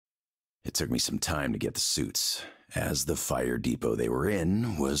It took me some time to get the suits, as the fire depot they were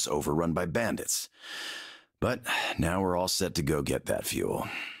in was overrun by bandits. But now we're all set to go get that fuel.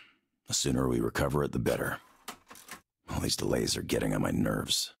 The sooner we recover it, the better. All these delays are getting on my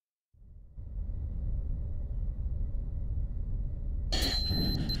nerves.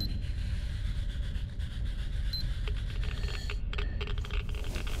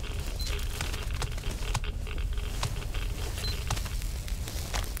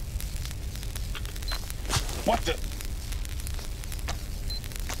 What the?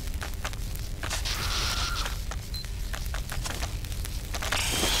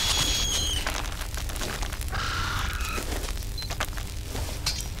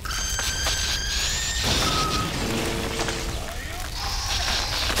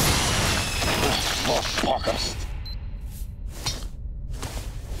 Motherfuckers!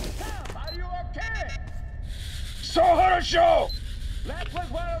 Sam, are you okay? So хорошо! That was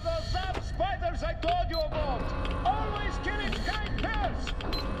one of those zap spiders I told you about! Always killing kind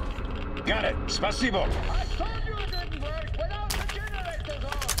pairs! Got it. Спасибо. I told you it didn't work without the generators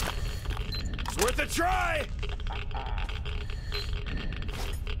on! It's worth a try!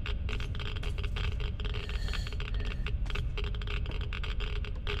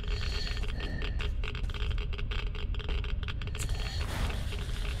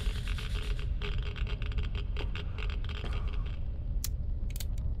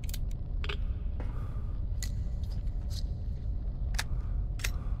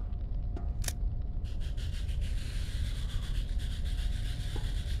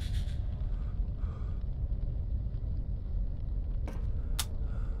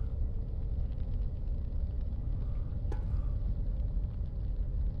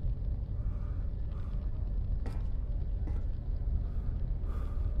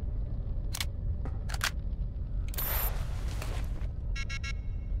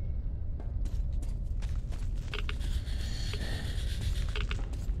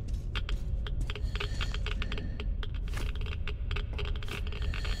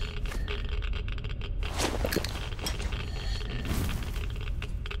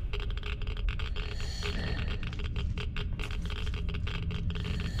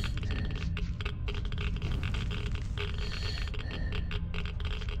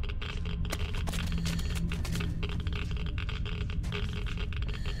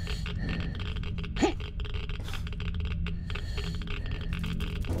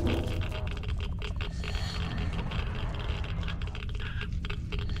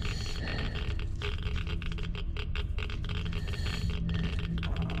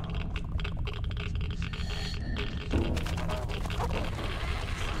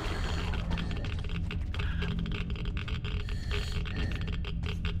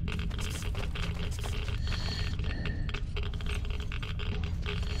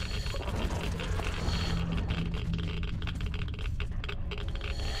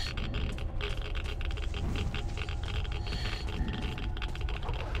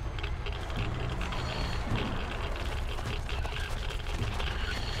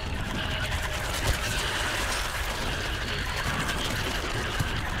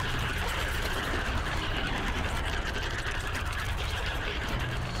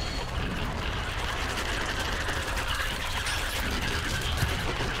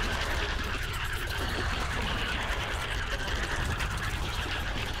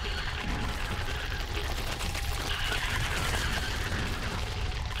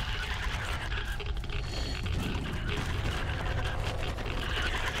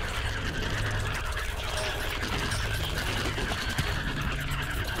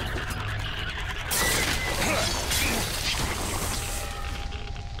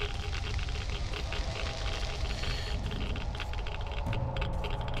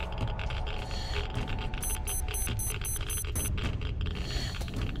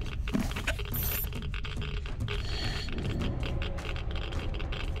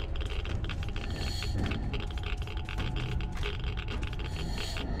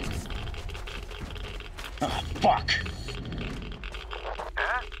 Oh, fuck!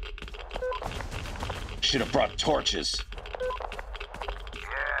 Huh? Should have brought torches. Yes,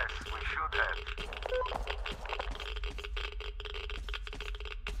 we should have.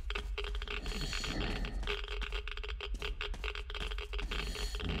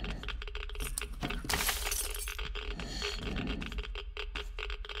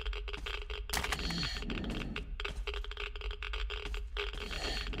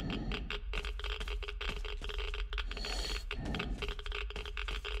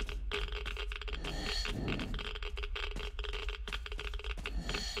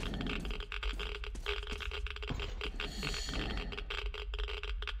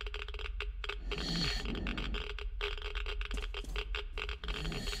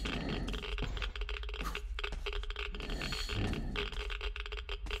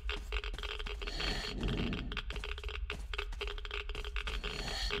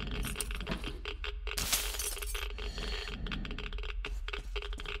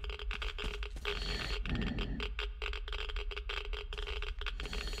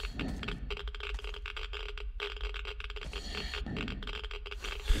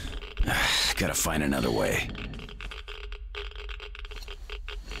 Gotta find another way.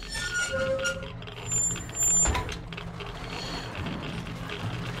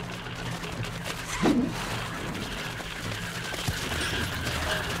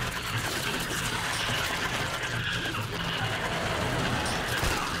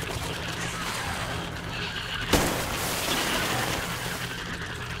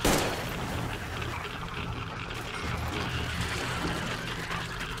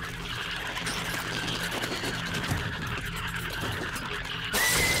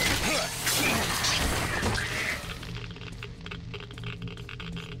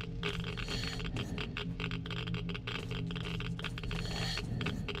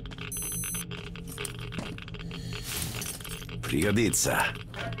 Пригодится.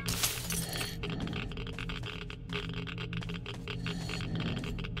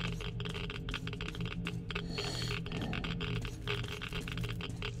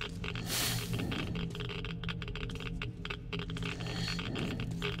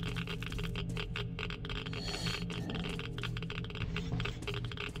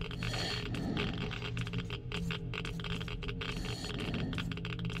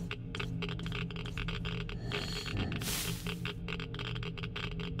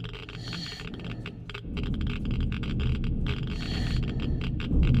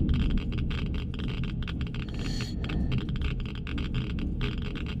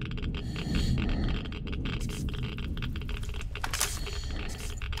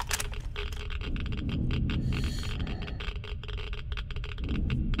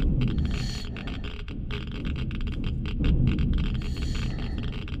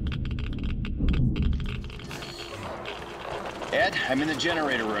 Ed, I'm in the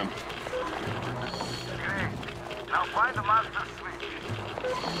generator room. Great. Now find the master switch.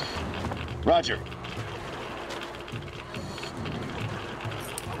 Roger.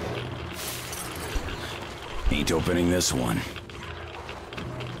 Ain't opening this one.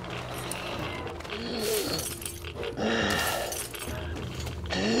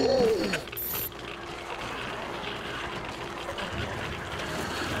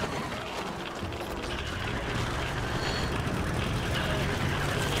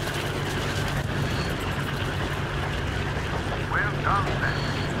 Well done, then.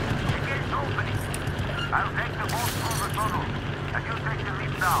 The gate's opening. I'll take the boat through the tunnel, and you take the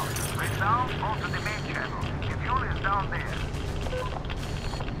lift down. Lift down, go to the main channel. The fuel is down there.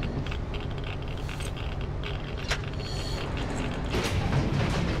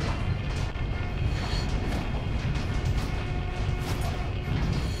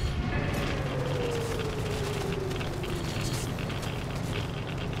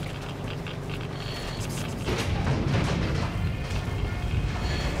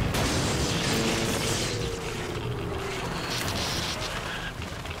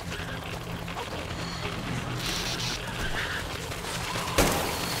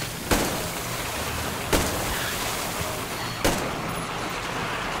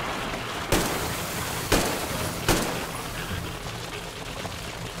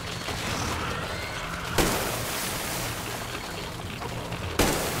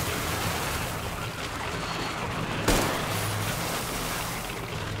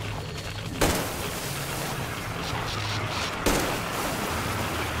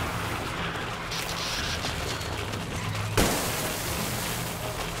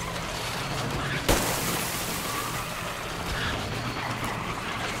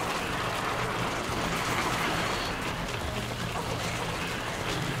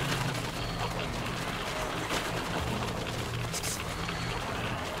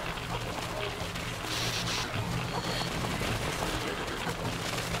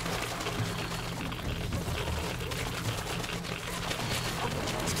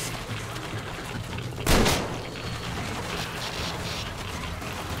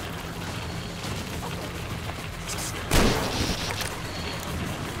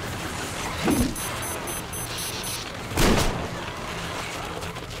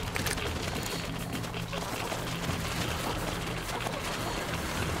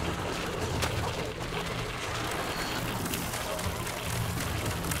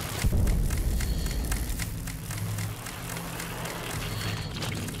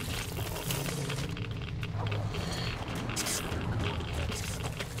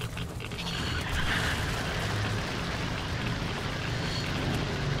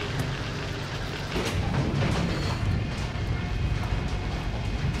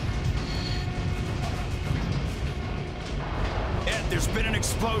 There's been an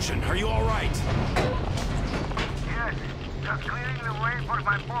explosion. Are you all right? Yes, just clearing the way for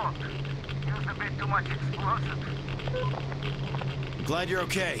my boat. Used a bit too much explosive. I'm glad you're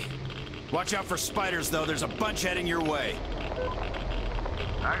okay. Watch out for spiders, though. There's a bunch heading your way.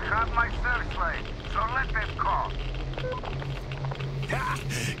 I have my searchlight, so let them come. Ha!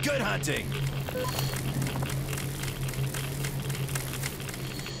 Good hunting!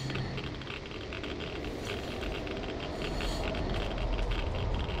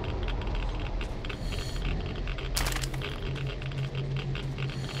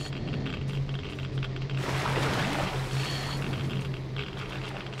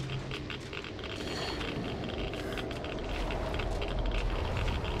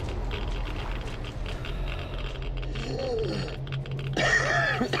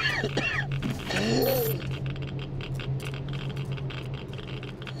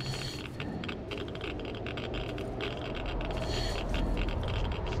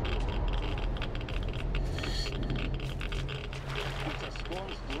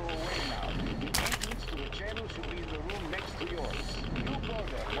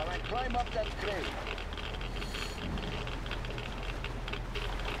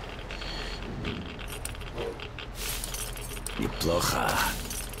 Плохо.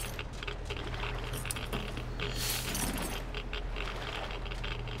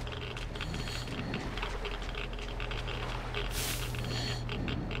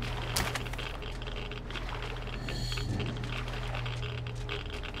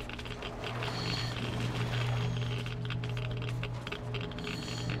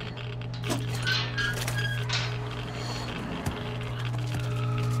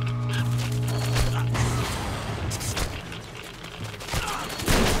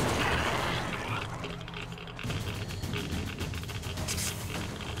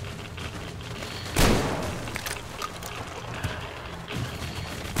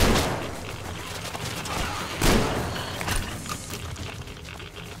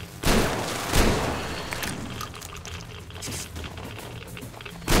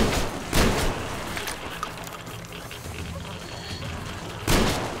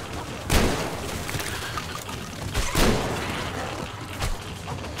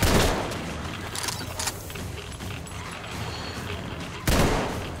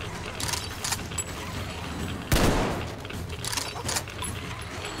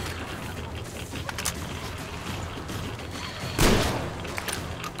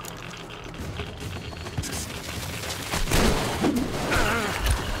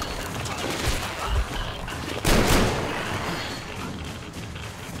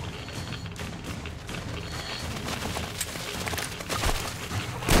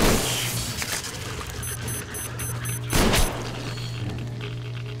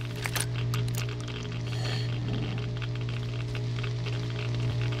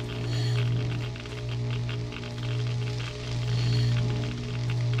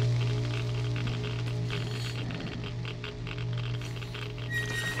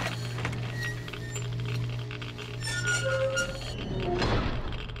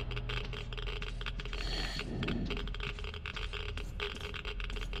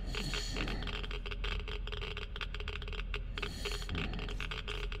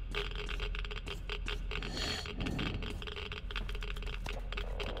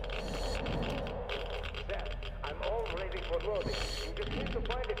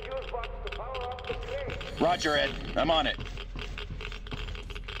 Roger, Ed. I'm on it.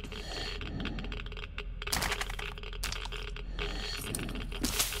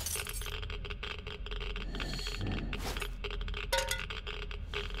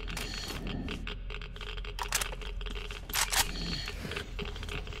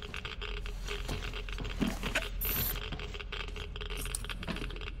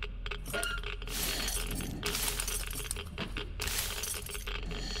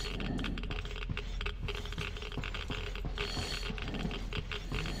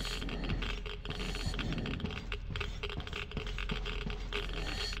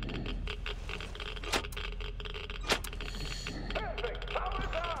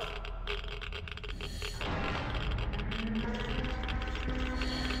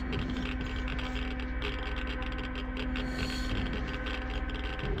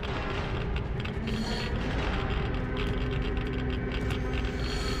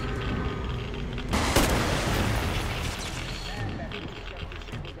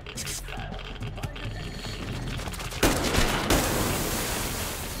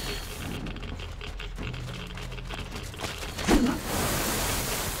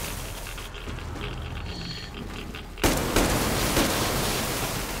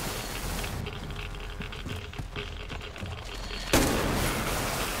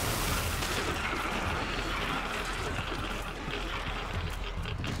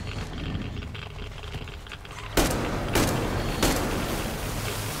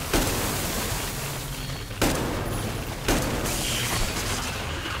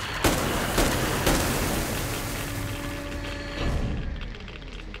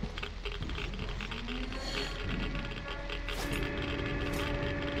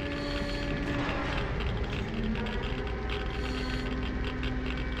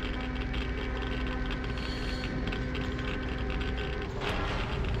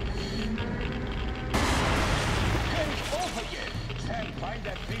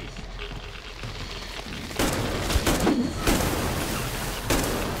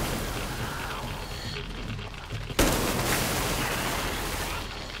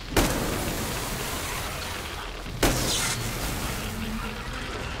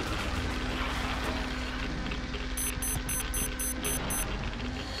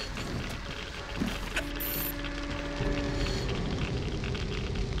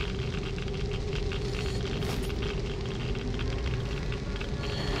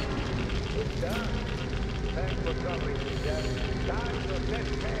 Thanks for covering me, Jack. Time to set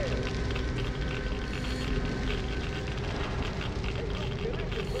sail. Hey, look, there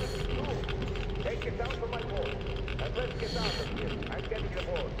is a person too. Take it down from my boat. And let's get out of here. I'm getting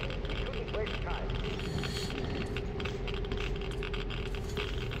aboard. We shouldn't waste time.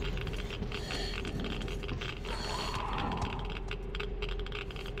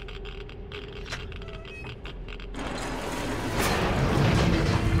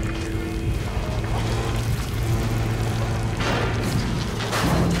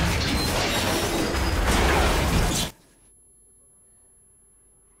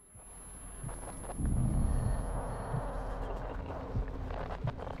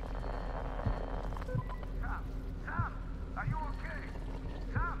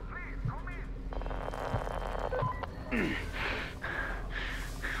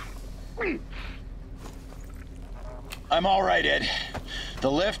 I'm all right, Ed.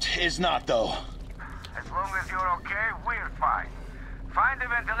 The lift is not, though. As long as you're okay, we're fine. Find the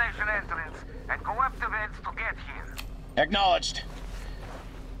ventilation entrance and go up the vents to get here. Acknowledged.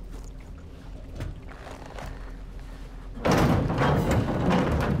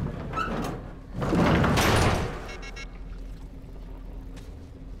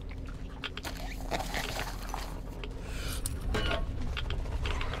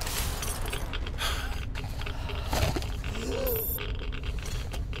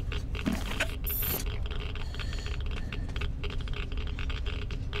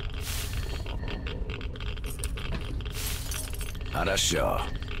 Хорошо.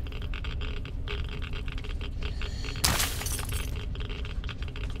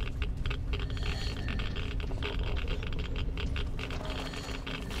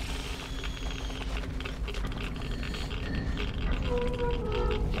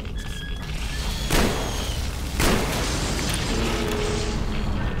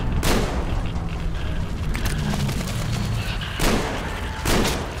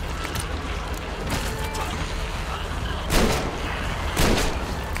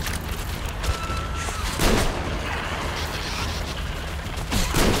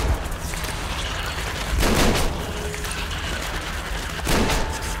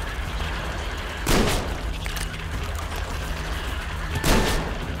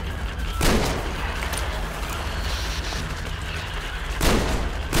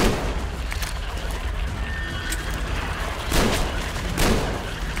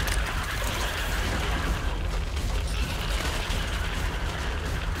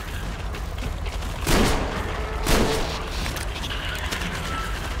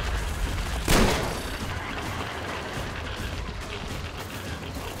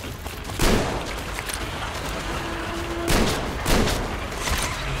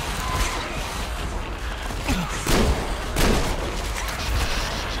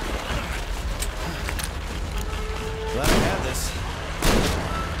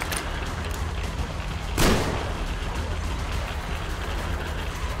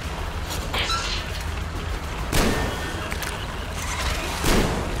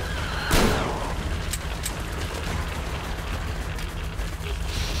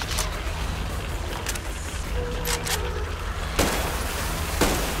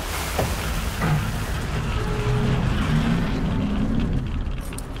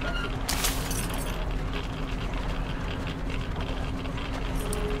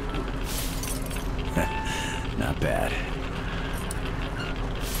 Not bad.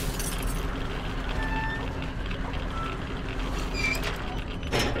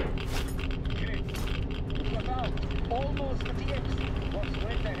 Look out! Almost at the exit. Walk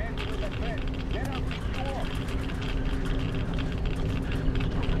straight ahead with the thread. Get up, go on.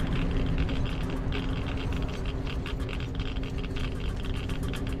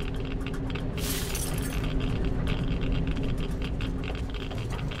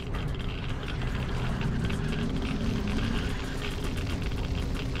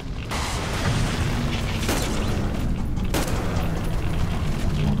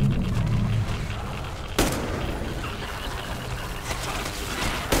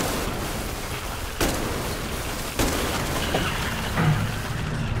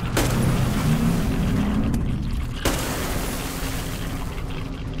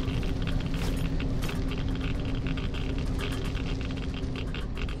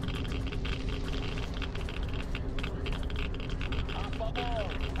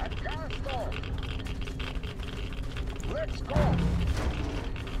 Let's go!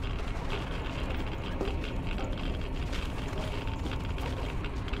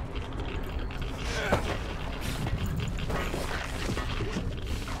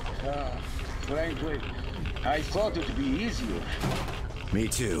 Frankly, I thought it would be easier. Me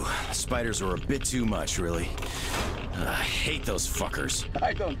too. Spiders were a bit too much, really. I hate those fuckers.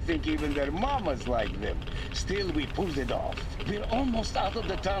 I don't think even their mamas like them. Still, we pulled it off. We're almost out of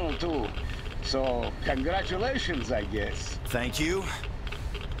the tunnel, too. So, congratulations, I guess. Thank you.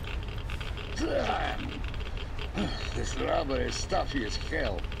 Damn. This rubber is stuffy as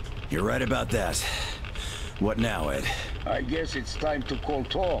hell. You're right about that. What now, Ed? I guess it's time to call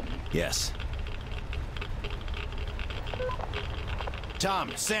Tom. Yes.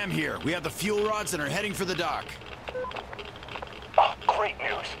 Tom, Sam here. We have the fuel rods and are heading for the dock. Oh, great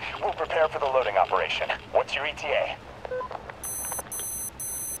news. We'll prepare for the loading operation. What's your ETA?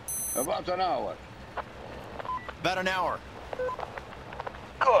 About an hour. About an hour.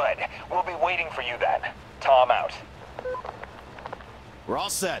 Good. We'll be waiting for you then. Tom out. We're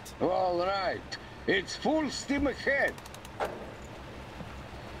all set. All right. It's full steam ahead.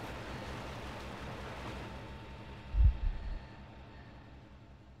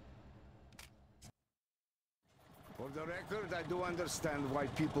 For the record, I do understand why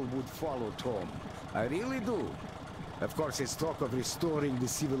people would follow Tom. I really do. Of course, his talk of restoring the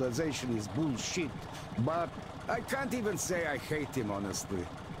civilization is bullshit, but I can't even say I hate him, honestly.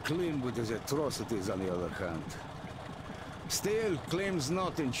 Clem with his atrocities, on the other hand. Still, Clem's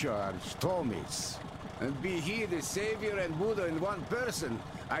not in charge. Tom is. And be he the savior and Buddha in one person,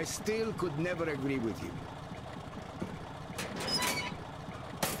 I still could never agree with him.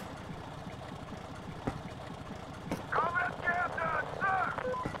 Comrade Captain, sir!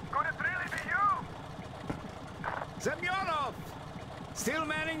 Could it really be you? Semyonov! Still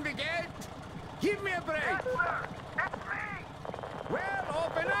manning the gate? Give me a break! Yes, sir! It's me! Well,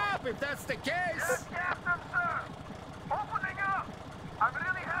 open up if that's the case! Yes, Captain, sir! Opening up! I'm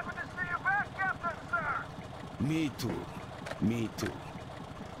really happy to see you back, Captain, sir! Me too. Me too.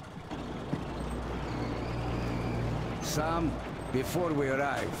 Sam, before we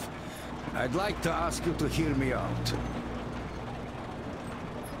arrive, I'd like to ask you to hear me out.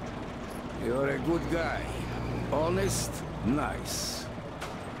 You're a good guy. Honest, nice.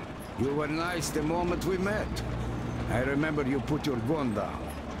 You were nice the moment we met. I remember you put your gun down.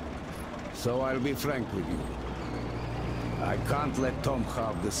 So I'll be frank with you. I can't let Tom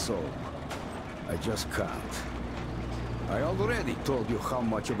have the soul. I just can't. I already told you how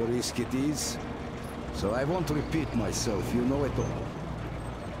much of a risk it is. So I won't repeat myself, you know it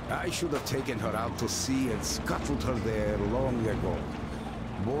all. I should have taken her out to sea and scuttled her there long ago.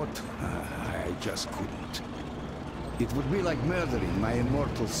 But I just couldn't. It would be like murdering my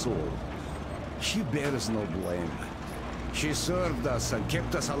immortal soul. She bears no blame. She served us and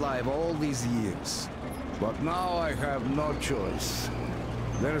kept us alive all these years. But now I have no choice.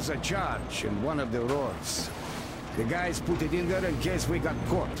 There's a charge in one of the rods. The guys put it in there in case we got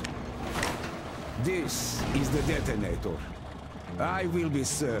caught. This is the detonator. I will be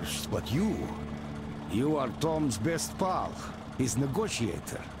searched, but you are Tom's best pal, his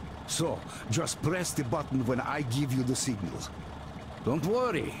negotiator. So, just press the button when I give you the signal. Don't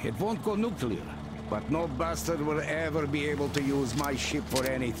worry, it won't go nuclear. But no bastard will ever be able to use my ship for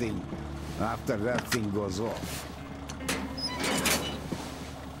anything after that thing goes off.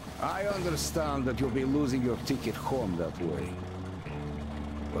 I understand that you'll be losing your ticket home that way.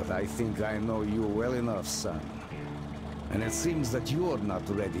 But I think I know you well enough, son. And it seems that you're not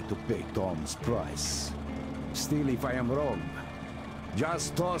ready to pay Tom's price. Still, if I am wrong,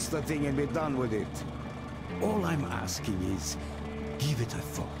 just toss the thing and be done with it. All I'm asking is, give it a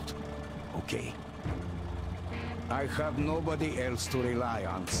thought, okay? I have nobody else to rely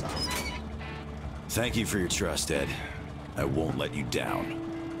on, son. Thank you for your trust, Ed. I won't let you down.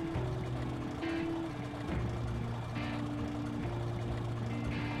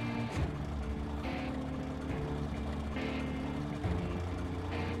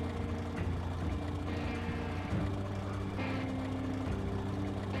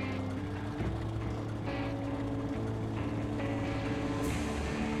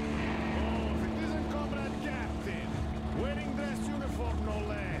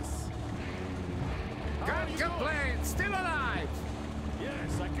 Can't complain, still alive!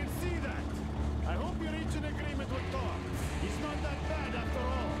 Yes, I can see that. I hope you reach an agreement with Tom. He's not that bad after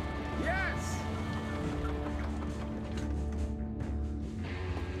all. Yes!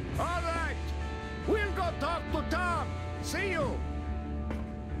 All right! We'll go talk to Tom! See you!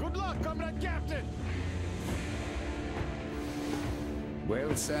 Good luck, Comrade Captain!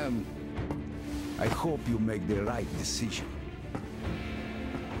 Well, Sam, I hope you make the right decision.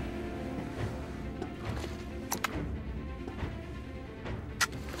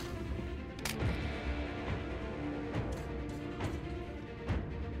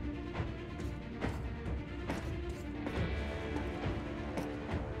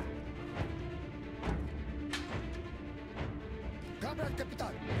 Comrade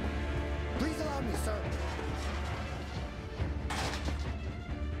Capitan, please allow me, sir.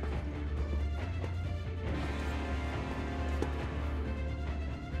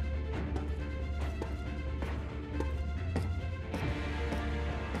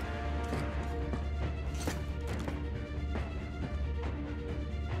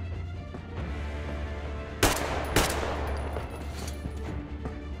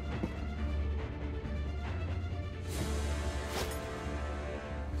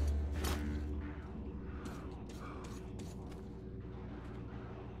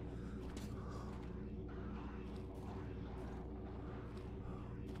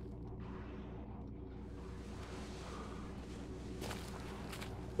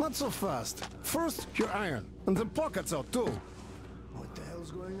 Not so fast. First, your iron, and the pockets out too. What the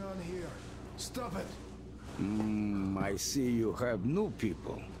hell's going on here? Stop it! I see you have new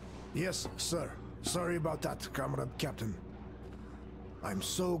people. Yes, sir. Sorry about that, Comrade Captain. I'm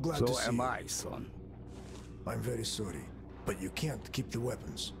so glad to see So am you. I, son. I'm very sorry, but you can't keep the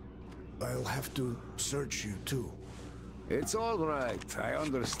weapons. I'll have to search you too. It's all right. I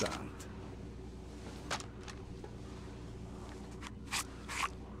understand.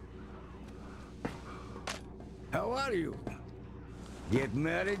 How are you? Get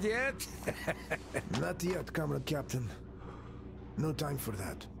married yet? Not yet, Comrade Captain. No time for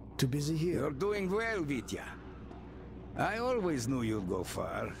that. Too busy here. You're doing well, Vitya. I always knew you'd go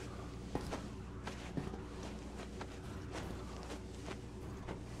far.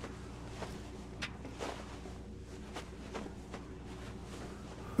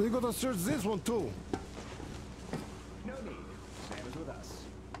 We gotta search this one too. No need. Sam is with us.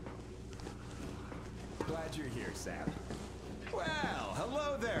 Glad you're here, Sam. Well,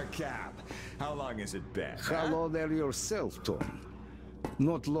 hello there, Cap. How long has it been? Hello there yourself, Tom.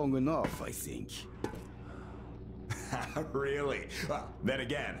 Not long enough, I think. Really? Well, then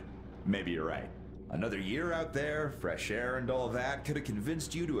again, maybe you're right. Another year out there, fresh air and all that, could have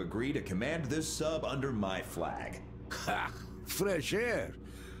convinced you to agree to command this sub under my flag. Ha! Fresh air.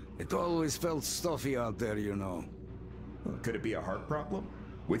 It always felt stuffy out there, you know. Well, could it be a heart problem?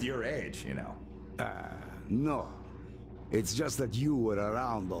 With your age, you know. No. It's just that you were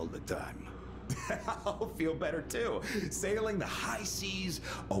around all the time. I'll feel better too, sailing the high seas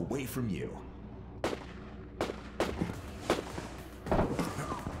away from you.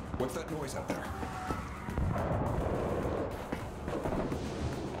 What's that noise out there?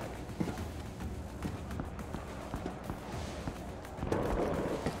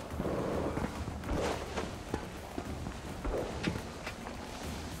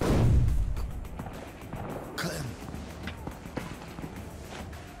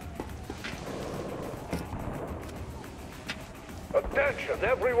 Attention,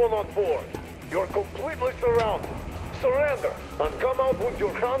 everyone on board. You're completely surrounded. Surrender, and come out with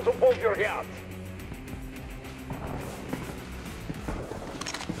your hands above your heads.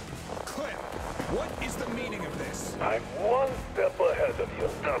 Clint, what is the meaning of this? I'm one step ahead of you.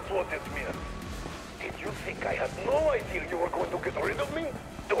 That's what it means. Did you think I had no idea you were going to get rid of me?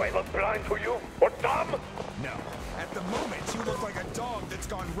 Do I look blind to you? Or dumb? No. At the moment, you look like a dog that's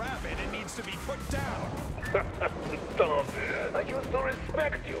gone rabid and needs to be put down. Tom, I used to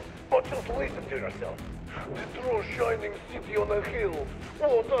respect you, but just listen to yourself. The true shining city on a hill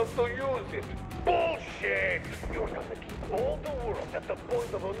won't us to use it. Bullshit! You're gonna keep all the world at the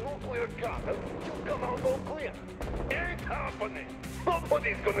point of a nuclear cannon. You come out all clear. Ain't happening.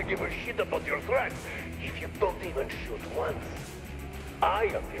 Nobody's gonna give a shit about your threat if you don't even shoot once. I,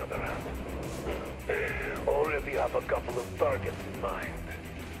 on the other hand, already have a couple of targets in mind.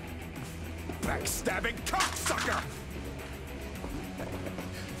 Backstabbing cocksucker!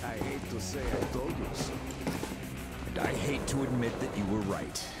 I hate to say I told you so. And I hate to admit that you were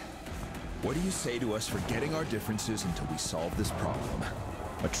right. What do you say to us forgetting our differences until we solve this problem?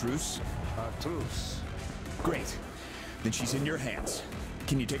 A truce? A truce. Great. Then she's in your hands.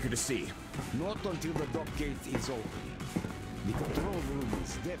 Can you take her to sea? Not until the dock gate is open. The control room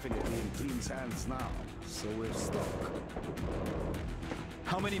is definitely in Prim's hands now, so we're stuck.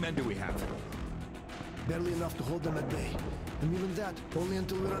 How many men do we have? Barely enough to hold them at bay. And even that, only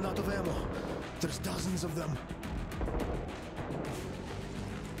until we run out of ammo. There's dozens of them.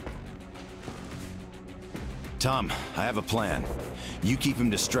 Tom, I have a plan. You keep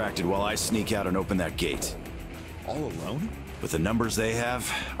him distracted while I sneak out and open that gate. All alone? With the numbers they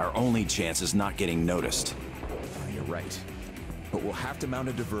have, our only chance is not getting noticed. Oh, you're right. But we'll have to mount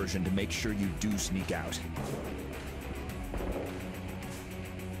a diversion to make sure you do sneak out.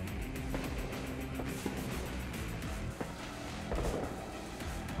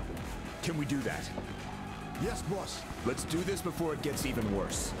 Can we do that? Yes, boss. Let's do this before it gets even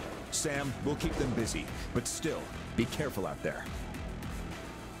worse. Sam, we'll keep them busy, but still, be careful out there.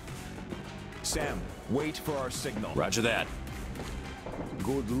 Sam, wait for our signal. Roger that.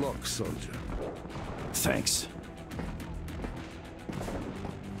 Good luck, soldier. Thanks.